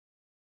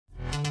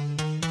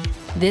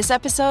This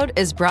episode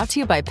is brought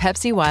to you by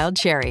Pepsi Wild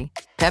Cherry.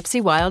 Pepsi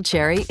Wild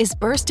Cherry is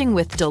bursting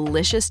with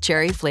delicious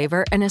cherry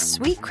flavor and a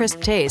sweet,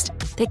 crisp taste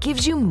that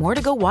gives you more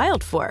to go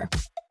wild for.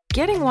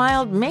 Getting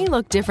wild may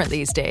look different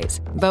these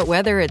days, but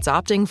whether it's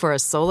opting for a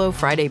solo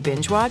Friday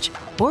binge watch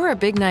or a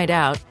big night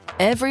out,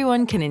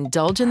 everyone can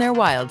indulge in their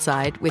wild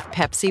side with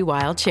Pepsi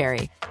Wild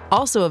Cherry.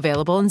 Also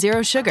available in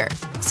Zero Sugar.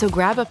 So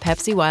grab a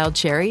Pepsi Wild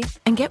Cherry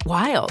and get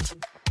wild.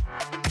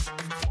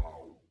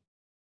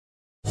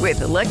 With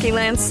the Lucky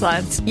Land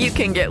Slots, you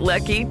can get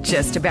lucky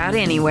just about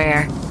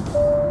anywhere.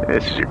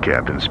 This is your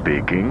captain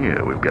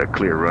speaking. We've got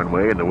clear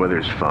runway and the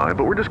weather's fine,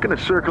 but we're just going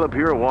to circle up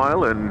here a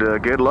while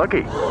and get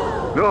lucky.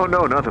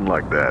 No, nothing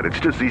like that.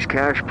 It's just these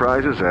cash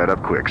prizes add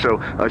up quick. So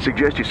I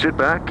suggest you sit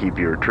back, keep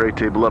your tray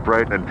table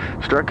upright, and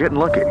start getting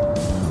lucky.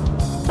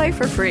 Play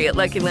for free at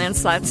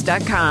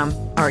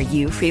LuckyLandSlots.com. Are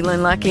you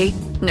feeling lucky?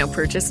 No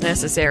purchase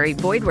necessary.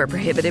 Void where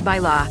prohibited by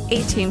law.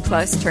 18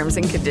 plus terms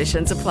and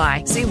conditions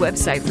apply. See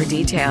website for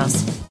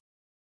details.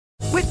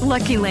 With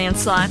Lucky Land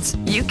Slots,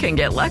 you can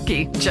get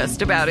lucky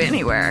just about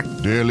anywhere.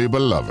 Dearly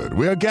beloved,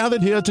 we are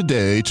gathered here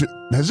today to...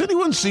 Has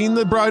anyone seen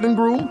the bride and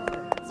groom?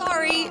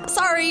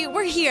 Sorry,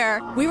 we're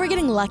here. We were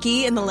getting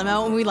lucky in the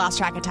limo and we lost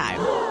track of time.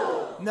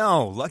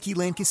 No, Lucky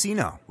Land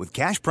Casino, with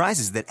cash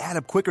prizes that add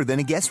up quicker than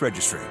a guest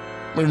registry.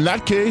 In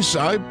that case,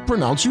 I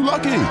pronounce you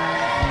lucky.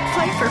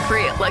 Play for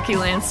free at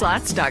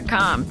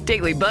LuckyLandSlots.com.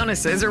 Daily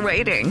bonuses are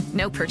waiting.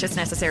 No purchase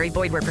necessary.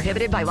 Void where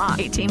prohibited by law.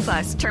 18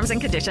 plus. Terms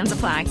and conditions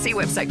apply. See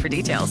website for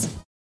details.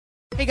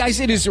 Hey guys,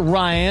 it is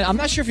Ryan. I'm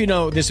not sure if you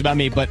know this about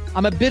me, but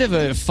I'm a bit of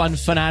a fun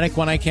fanatic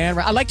when I can.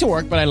 I like to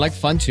work, but I like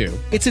fun too.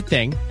 It's a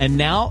thing. And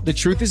now the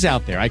truth is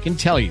out there. I can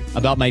tell you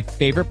about my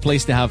favorite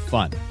place to have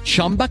fun.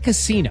 Chumba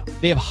Casino.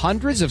 They have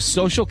hundreds of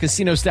social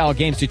casino style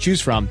games to choose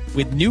from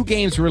with new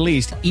games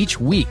released each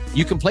week.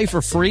 You can play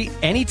for free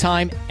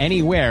anytime,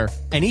 anywhere.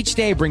 And each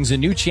day brings a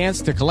new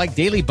chance to collect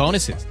daily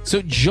bonuses.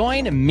 So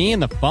join me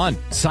in the fun.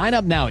 Sign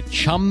up now at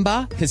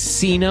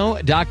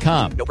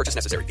ChumbaCasino.com. No purchase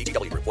necessary.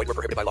 VGW Group. Void where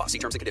prohibited by law. See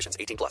terms and conditions.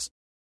 18 plus.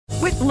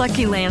 With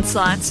Lucky Land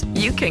Slots,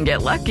 you can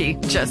get lucky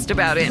just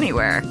about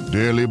anywhere.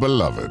 Dearly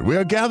beloved, we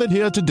are gathered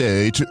here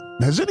today to...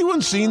 Has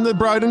anyone seen the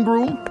bride and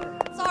groom?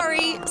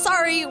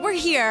 Sorry, we're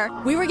here.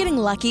 We were getting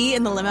lucky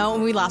in the limo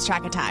and we lost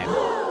track of time.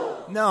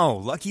 No,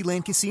 Lucky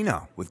Land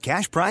Casino, with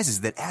cash prizes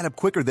that add up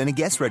quicker than a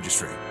guest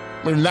registry.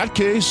 In that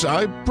case,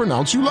 I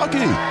pronounce you lucky.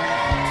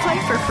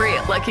 Play for free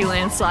at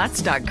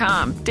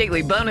LuckyLandSlots.com.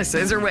 Daily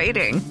bonuses are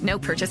waiting. No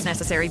purchase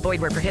necessary.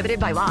 Void where prohibited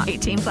by law.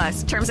 18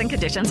 plus. Terms and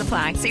conditions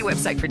apply. See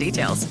website for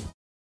details.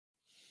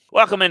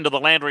 Welcome into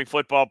the Landry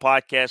Football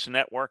Podcast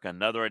Network.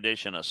 Another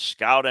edition of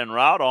Scout en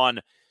Route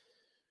on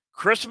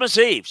Christmas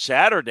Eve,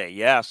 Saturday.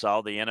 Yes,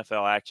 all the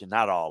NFL action.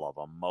 Not all of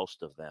them.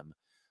 Most of them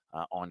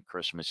on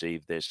Christmas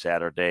Eve this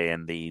Saturday.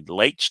 And the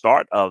late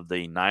start of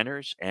the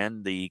Niners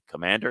and the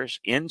Commanders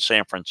in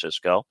San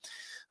Francisco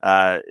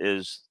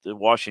is the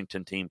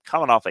Washington team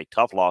coming off a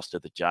tough loss to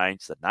the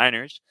Giants. The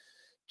Niners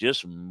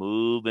just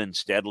moving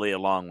steadily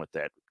along with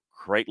that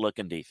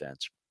great-looking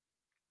defense.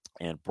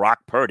 And Brock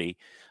Purdy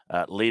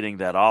leading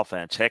that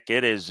offense. Heck,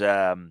 it is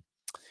going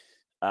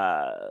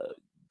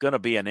to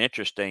be an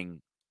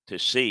interesting to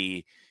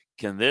see,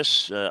 can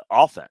this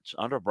offense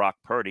under Brock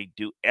Purdy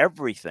do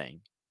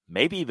everything,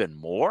 maybe even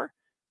more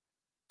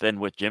than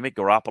with Jimmy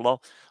Garoppolo?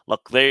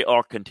 Look, they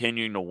are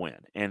continuing to win,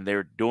 and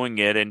they're doing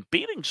it and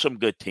beating some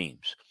good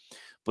teams.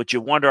 But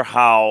you wonder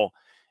how,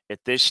 at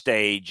this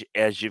stage,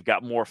 as you've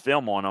got more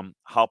film on them,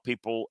 how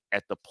people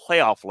at the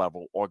playoff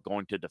level are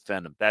going to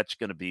defend them. That's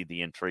going to be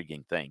the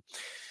intriguing thing.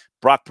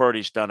 Brock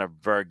Purdy's done a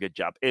very good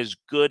job, as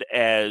good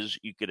as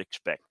you could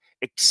expect,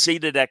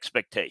 exceeded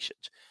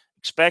expectations,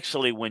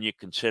 especially when you're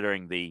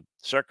considering the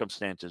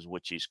circumstances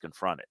which he's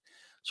confronted.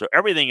 So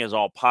everything is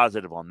all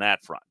positive on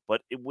that front.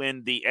 But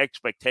when the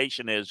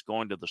expectation is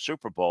going to the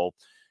Super Bowl,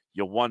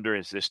 you'll wonder,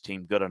 is this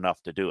team good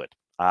enough to do it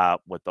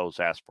with those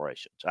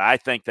aspirations? I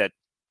think that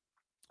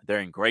they're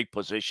in great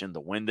position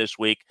to win this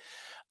week.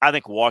 I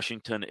think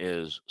Washington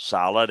is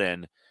solid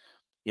and,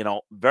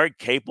 very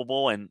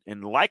capable and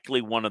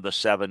likely one of the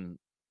 7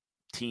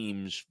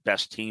 teams,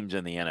 best teams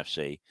in the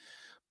NFC.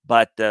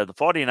 But the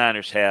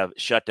 49ers have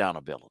shutdown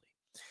ability.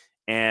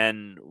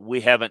 And we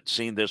haven't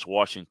seen this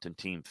Washington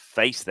team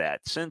face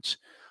that since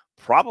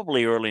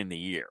probably early in the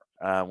year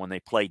when they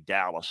played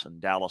Dallas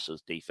and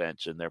Dallas's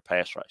defense and their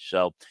pass rush.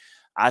 So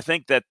I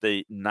think that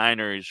the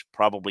Niners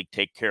probably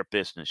take care of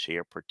business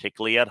here,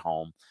 particularly at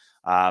home.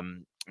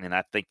 And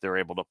I think they're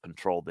able to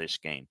control this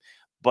game.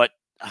 But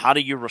how do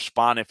you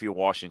respond if you're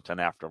Washington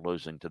after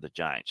losing to the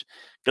Giants?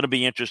 Going to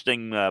be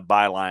interesting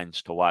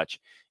bylines to watch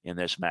in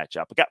this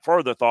matchup. I got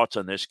further thoughts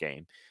on this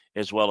game,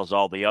 as well as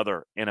all the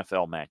other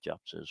NFL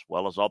matchups, as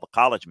well as all the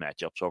college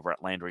matchups over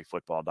at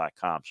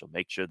LandryFootball.com. So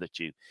make sure that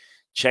you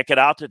check it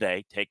out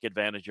today. Take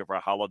advantage of our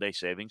holiday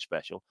savings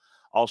special.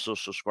 Also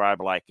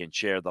subscribe, like, and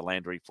share the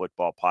Landry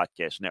Football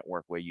Podcast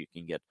Network, where you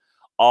can get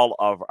all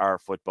of our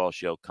football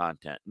show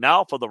content.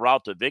 Now for the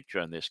route to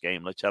victory in this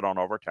game, let's head on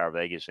over to our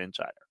Vegas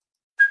Insider.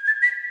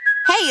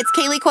 Hey, it's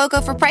Kaylee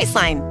Cuoco for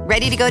Priceline.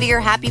 Ready to go to your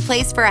happy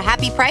place for a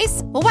happy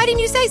price? Well, why didn't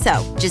you say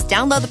so? Just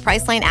download the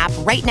Priceline app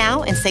right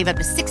now and save up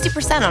to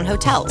 60% on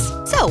hotels.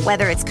 So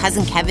whether it's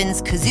Cousin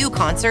Kevin's Kazoo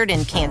Concert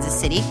in Kansas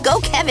City, go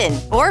Kevin,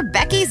 or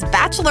Becky's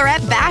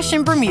Bachelorette Bash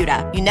in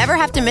Bermuda, you never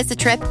have to miss a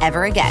trip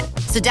ever again.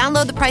 So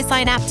download the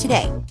Priceline app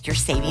today. Your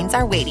savings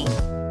are waiting.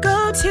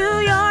 Go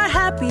to your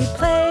happy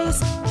place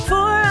for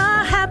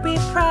a happy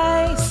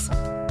price.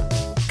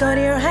 Go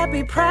to your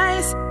happy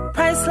price,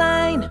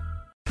 Priceline.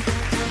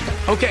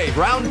 Okay,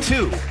 round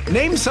two.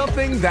 Name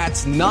something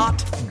that's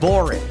not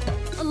boring.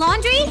 A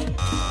laundry?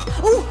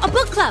 Ooh, a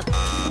book club.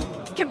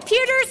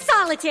 Computer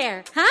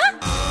solitaire, huh?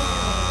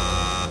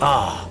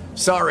 Ah,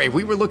 sorry,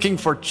 we were looking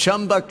for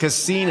Chumba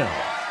Casino.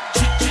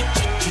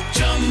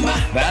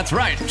 That's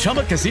right,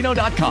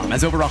 ChumbaCasino.com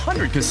has over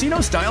 100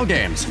 casino-style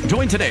games.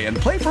 Join today and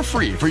play for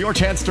free for your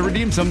chance to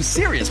redeem some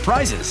serious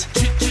prizes.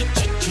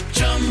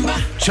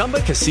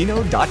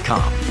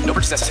 ChumbaCasino.com. No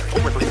purchase necessary.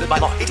 Void where prohibited by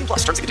law. 18 plus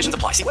terms and conditions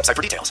apply. See website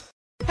for details.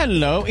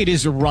 Hello, it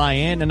is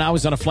Ryan, and I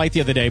was on a flight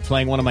the other day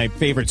playing one of my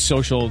favorite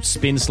social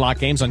spin slot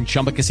games on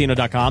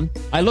ChumbaCasino.com.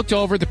 I looked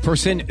over at the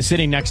person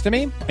sitting next to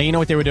me, and you know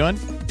what they were doing?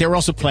 They were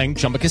also playing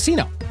Chumba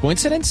Casino.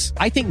 Coincidence?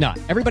 I think not.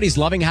 Everybody's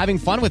loving having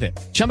fun with it.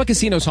 Chumba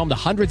Casino is home to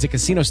hundreds of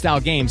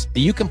casino-style games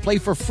that you can play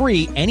for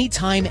free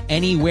anytime,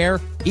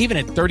 anywhere, even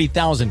at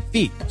 30,000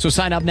 feet. So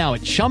sign up now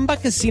at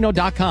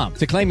ChumbaCasino.com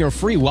to claim your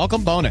free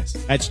welcome bonus.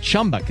 That's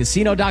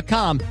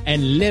ChumbaCasino.com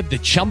and live the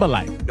Chumba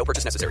life. No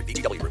purchase necessary.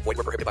 VGW. Void where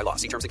prohibited by law.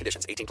 See terms and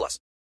conditions. 18 plus.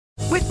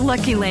 With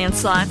Lucky Land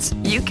Slots,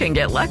 you can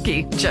get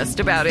lucky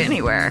just about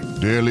anywhere.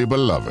 Dearly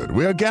beloved,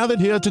 we are gathered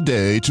here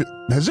today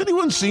to... Has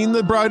anyone seen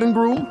the bride and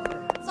groom?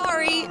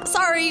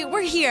 Sorry,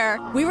 we're here.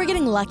 We were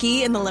getting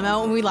lucky in the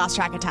limo and we lost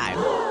track of time.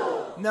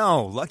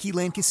 No, Lucky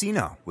Land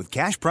Casino, with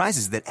cash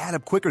prizes that add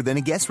up quicker than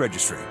a guest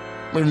registry.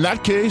 In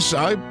that case,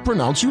 I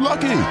pronounce you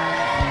lucky.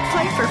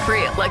 Play for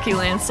free at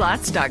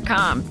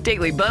LuckyLandSlots.com.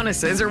 Daily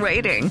bonuses are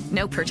waiting.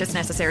 No purchase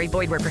necessary.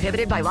 Void where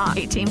prohibited by law.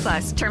 18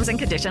 plus. Terms and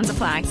conditions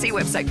apply. See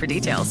website for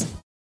details.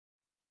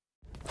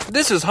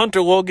 This is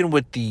Hunter Logan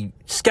with the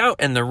Scout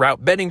and the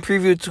Route betting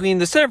preview between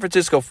the San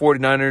Francisco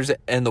 49ers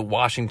and the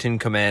Washington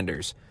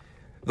Commanders.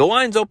 The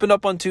lines opened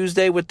up on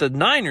Tuesday with the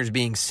Niners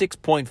being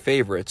 6-point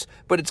favorites,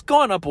 but it's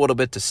gone up a little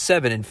bit to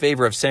 7 in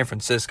favor of San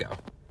Francisco.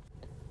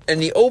 And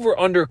the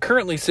over-under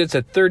currently sits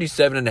at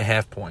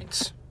 37.5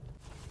 points.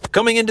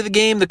 Coming into the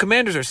game, the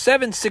Commanders are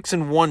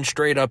 7-6-1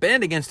 straight up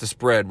and against the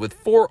spread with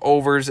 4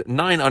 overs,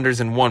 9 unders,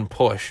 and 1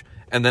 push.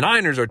 And the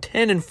Niners are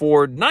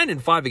 10-4,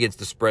 9-5 against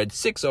the spread,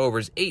 6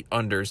 overs, 8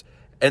 unders,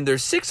 and they're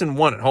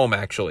 6-1 at home,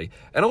 actually.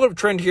 And a little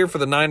trend here for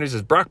the Niners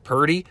is Brock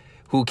Purdy,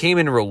 who came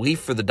in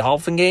relief for the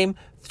Dolphin game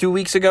 2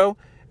 weeks ago.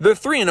 They're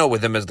 3-0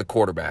 with him as the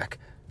quarterback.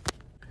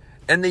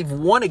 And they've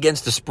won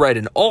against the spread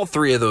in all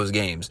 3 of those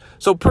games.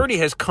 So Purdy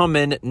has come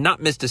in,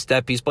 not missed a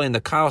step. He's playing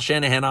the Kyle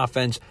Shanahan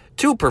offense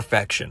to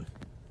perfection.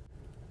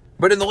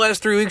 But in the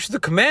last 3 weeks of the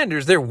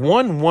Commanders, they're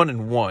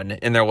 1-1-1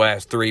 in their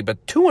last 3,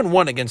 but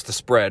 2-1 against the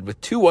spread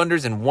with 2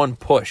 unders and 1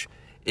 push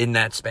in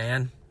that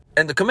span.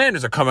 And the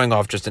Commanders are coming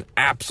off just an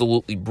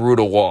absolutely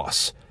brutal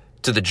loss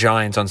to the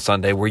Giants on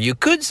Sunday, where you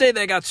could say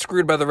they got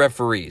screwed by the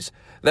referees.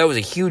 That was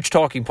a huge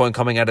talking point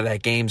coming out of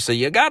that game. So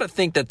you got to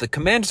think that the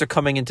Commanders are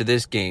coming into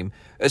this game,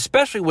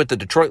 especially with the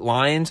Detroit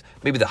Lions,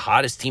 maybe the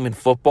hottest team in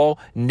football,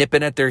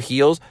 nipping at their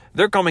heels.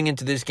 They're coming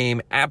into this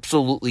game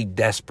absolutely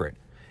desperate.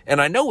 And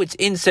I know it's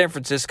in San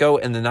Francisco,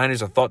 and the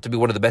Niners are thought to be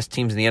one of the best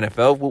teams in the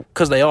NFL, well,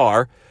 because they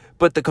are,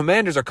 but the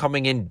Commanders are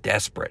coming in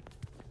desperate.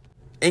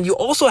 And you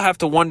also have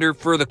to wonder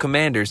for the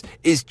Commanders,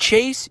 is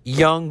Chase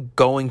Young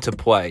going to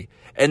play?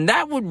 And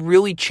that would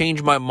really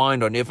change my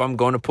mind on if I'm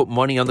going to put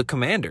money on the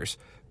Commanders.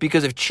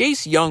 Because if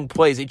Chase Young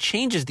plays, it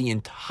changes the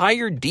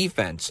entire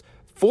defense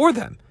for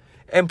them.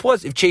 And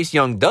plus, if Chase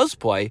Young does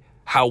play,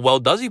 how well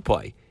does he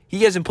play?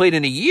 He hasn't played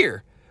in a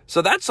year.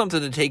 So that's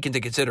something to take into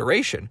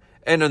consideration.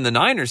 And on the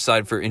Niners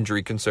side for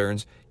injury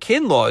concerns,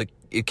 Kinlaw,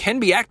 it can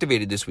be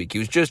activated this week. He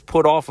was just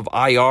put off of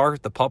IR,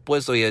 the PUP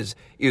list, so he has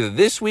either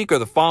this week or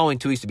the following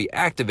 2 weeks to be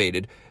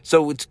activated.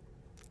 So it's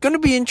going to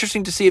be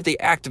interesting to see if they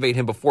activate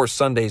him before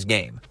Sunday's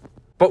game.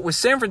 But with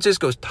San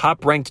Francisco's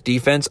top-ranked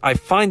defense, I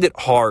find it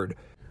hard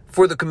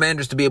for the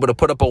Commanders to be able to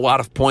put up a lot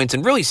of points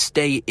and really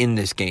stay in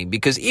this game.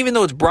 Because even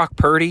though it's Brock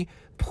Purdy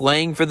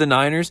playing for the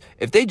Niners,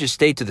 if they just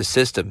stay to the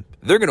system,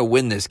 they're going to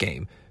win this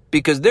game.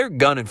 Because they're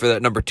gunning for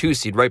that number 2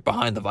 seed right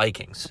behind the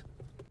Vikings.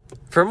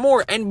 For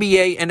more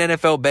NBA and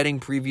NFL betting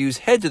previews,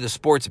 head to the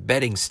Sports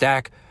Betting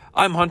Stack.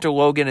 I'm Hunter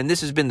Logan, and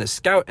this has been the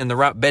Scout and the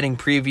Route betting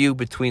preview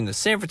between the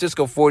San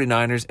Francisco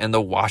 49ers and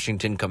the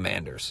Washington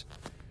Commanders.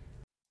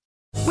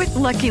 With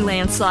Lucky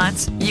Land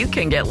Slots, you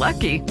can get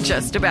lucky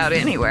just about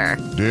anywhere.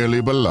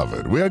 Dearly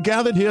beloved, we are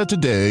gathered here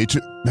today to...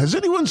 Has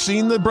anyone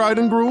seen the bride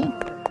and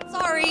groom?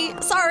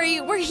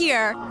 Sorry, we're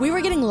here. We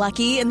were getting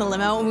lucky in the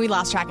limo and we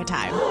lost track of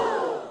time.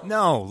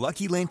 No,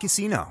 Lucky Land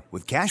Casino,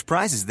 with cash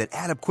prizes that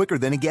add up quicker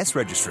than a guest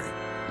registry.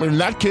 In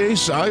that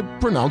case, I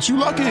pronounce you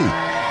lucky.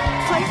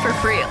 Play for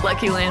free at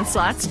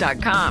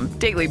LuckyLandSlots.com.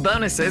 Daily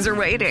bonuses are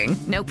waiting.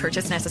 No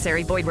purchase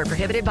necessary. Void where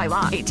prohibited by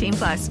law. 18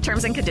 plus.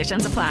 Terms and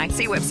conditions apply.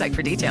 See website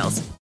for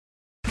details.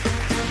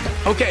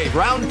 Okay,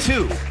 round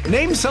two.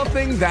 Name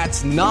something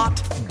that's not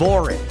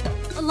boring.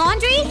 A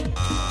laundry?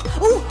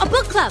 Ooh, a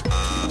book club.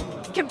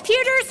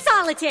 Computer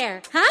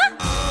solitaire, huh?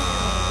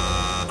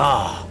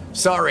 Ah,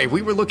 sorry,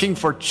 we were looking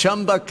for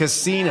Chumba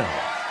Casino.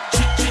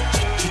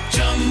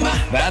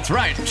 That's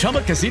right.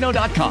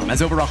 ChumbaCasino.com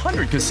has over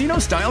 100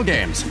 casino-style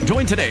games.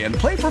 Join today and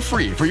play for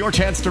free for your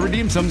chance to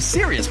redeem some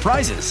serious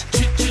prizes.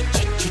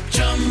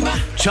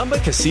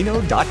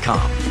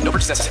 ChumbaCasino.com. No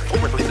purchase necessary.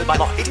 Void where prohibited by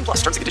law. 18 plus.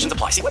 Terms and conditions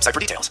apply. See website for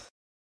details.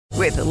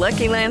 With the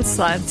Lucky Land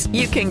Slots,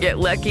 you can get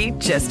lucky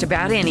just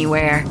about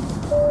anywhere.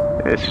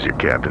 This is your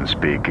captain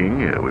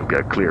speaking. We've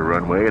got clear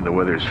runway and the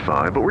weather's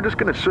fine, but we're just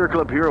going to circle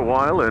up here a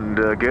while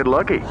and get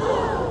lucky.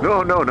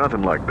 No,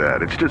 nothing like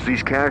that. It's just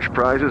these cash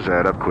prizes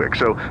add up quick.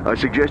 So I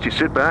suggest you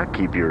sit back,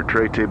 keep your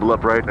tray table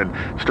upright, and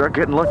start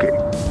getting lucky.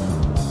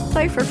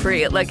 Play for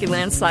free at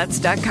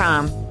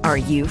LuckyLandSlots.com. Are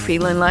you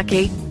feeling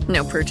lucky?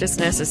 No purchase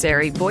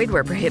necessary. Void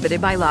where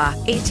prohibited by law.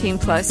 18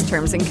 plus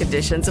terms and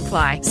conditions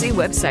apply. See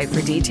website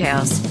for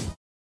details.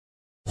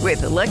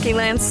 With the Lucky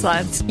Land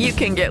Slots, you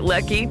can get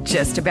lucky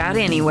just about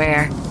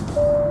anywhere.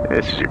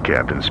 This is your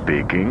captain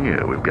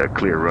speaking. We've got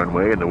clear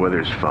runway and the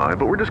weather's fine,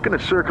 but we're just going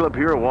to circle up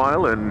here a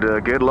while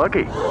and get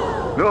lucky.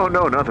 No,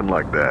 nothing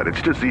like that.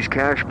 It's just these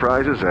cash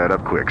prizes add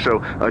up quick. So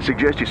I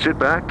suggest you sit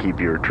back, keep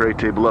your tray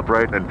table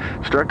upright, and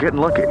start getting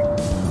lucky.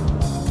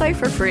 Play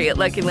for free at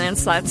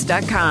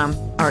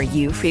LuckyLandSlots.com. Are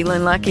you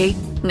feeling lucky?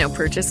 No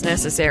purchase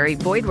necessary.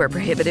 Void where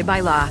prohibited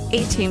by law.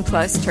 18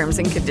 plus terms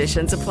and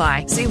conditions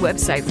apply. See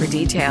website for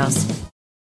details.